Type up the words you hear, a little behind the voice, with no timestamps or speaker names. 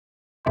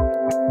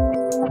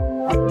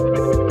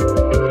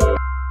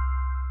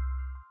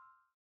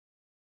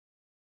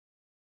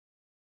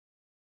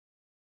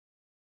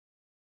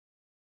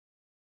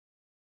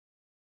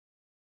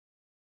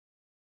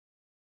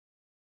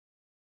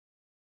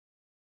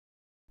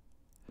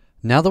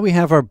Now that we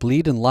have our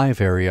bleed and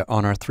live area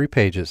on our 3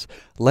 pages,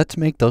 let's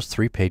make those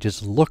 3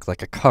 pages look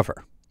like a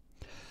cover.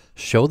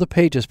 Show the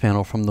Pages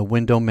panel from the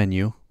window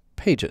menu,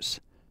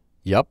 Pages.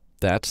 Yep,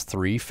 that's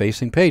 3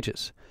 facing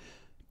pages.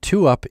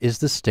 2 up is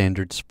the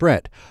standard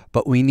spread,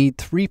 but we need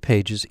 3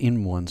 pages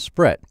in one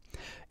spread.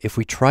 If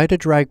we try to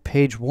drag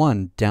page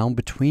 1 down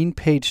between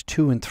page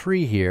 2 and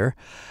 3 here,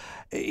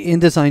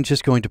 InDesign is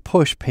just going to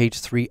push page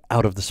 3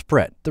 out of the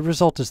spread. The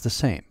result is the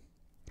same.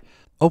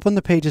 Open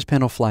the Pages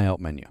panel flyout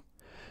menu.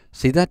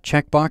 See that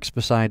checkbox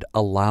beside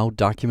Allow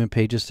Document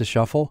Pages to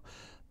Shuffle?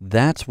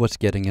 That's what's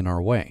getting in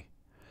our way.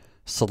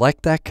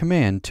 Select that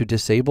command to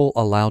disable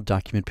Allow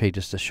Document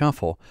Pages to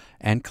Shuffle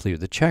and clear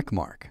the check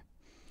mark.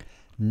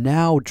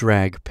 Now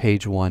drag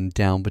page 1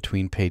 down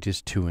between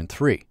pages 2 and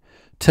 3.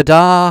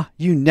 Ta-da!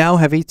 You now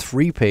have a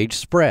 3-page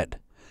spread.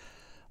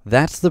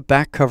 That's the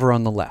back cover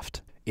on the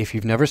left. If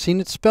you've never seen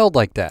it spelled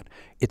like that,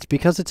 it's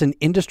because it's an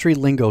industry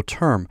lingo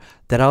term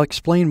that I'll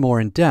explain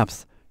more in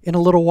depth in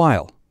a little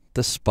while.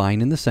 The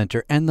spine in the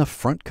center and the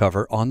front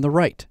cover on the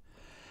right.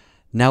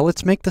 Now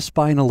let's make the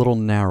spine a little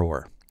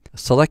narrower.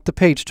 Select the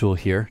Page tool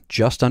here,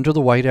 just under the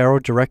white arrow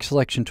Direct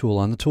Selection tool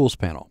on the Tools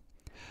panel.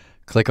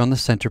 Click on the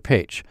center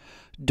page.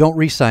 Don't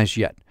resize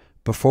yet.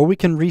 Before we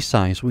can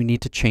resize, we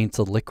need to change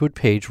the Liquid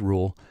Page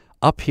rule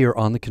up here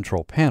on the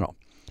Control panel.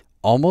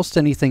 Almost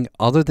anything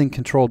other than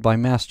controlled by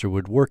master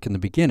would work in the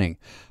beginning,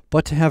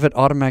 but to have it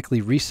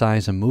automatically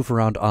resize and move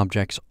around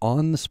objects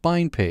on the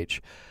spine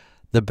page,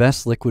 the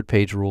best Liquid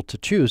Page rule to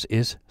choose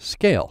is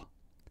Scale.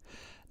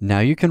 Now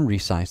you can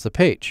resize the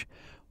page.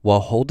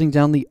 While holding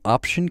down the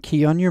Option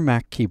key on your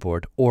Mac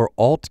keyboard or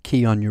Alt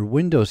key on your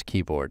Windows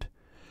keyboard,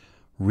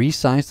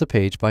 resize the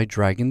page by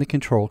dragging the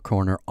control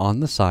corner on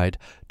the side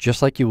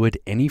just like you would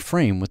any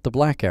frame with the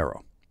black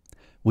arrow.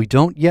 We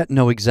don't yet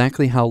know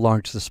exactly how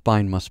large the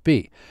spine must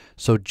be,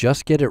 so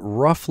just get it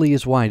roughly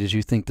as wide as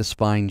you think the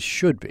spine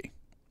should be.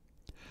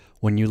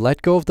 When you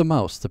let go of the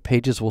mouse, the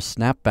pages will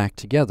snap back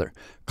together,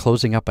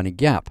 closing up any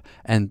gap,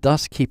 and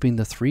thus keeping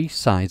the 3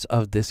 sides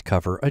of this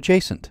cover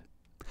adjacent.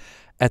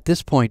 At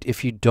this point,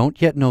 if you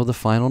don't yet know the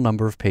final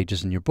number of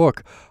pages in your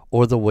book,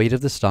 or the weight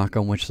of the stock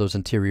on which those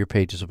interior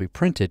pages will be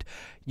printed,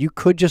 you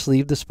could just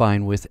leave the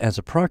spine width as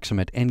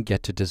approximate and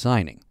get to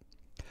designing.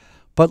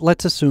 But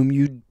let's assume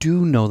you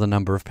do know the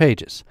number of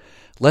pages.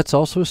 Let's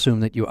also assume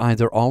that you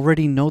either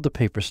already know the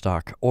paper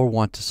stock or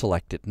want to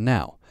select it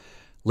now.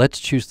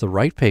 Let's choose the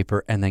right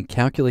paper and then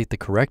calculate the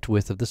correct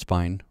width of the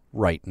spine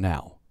right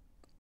now.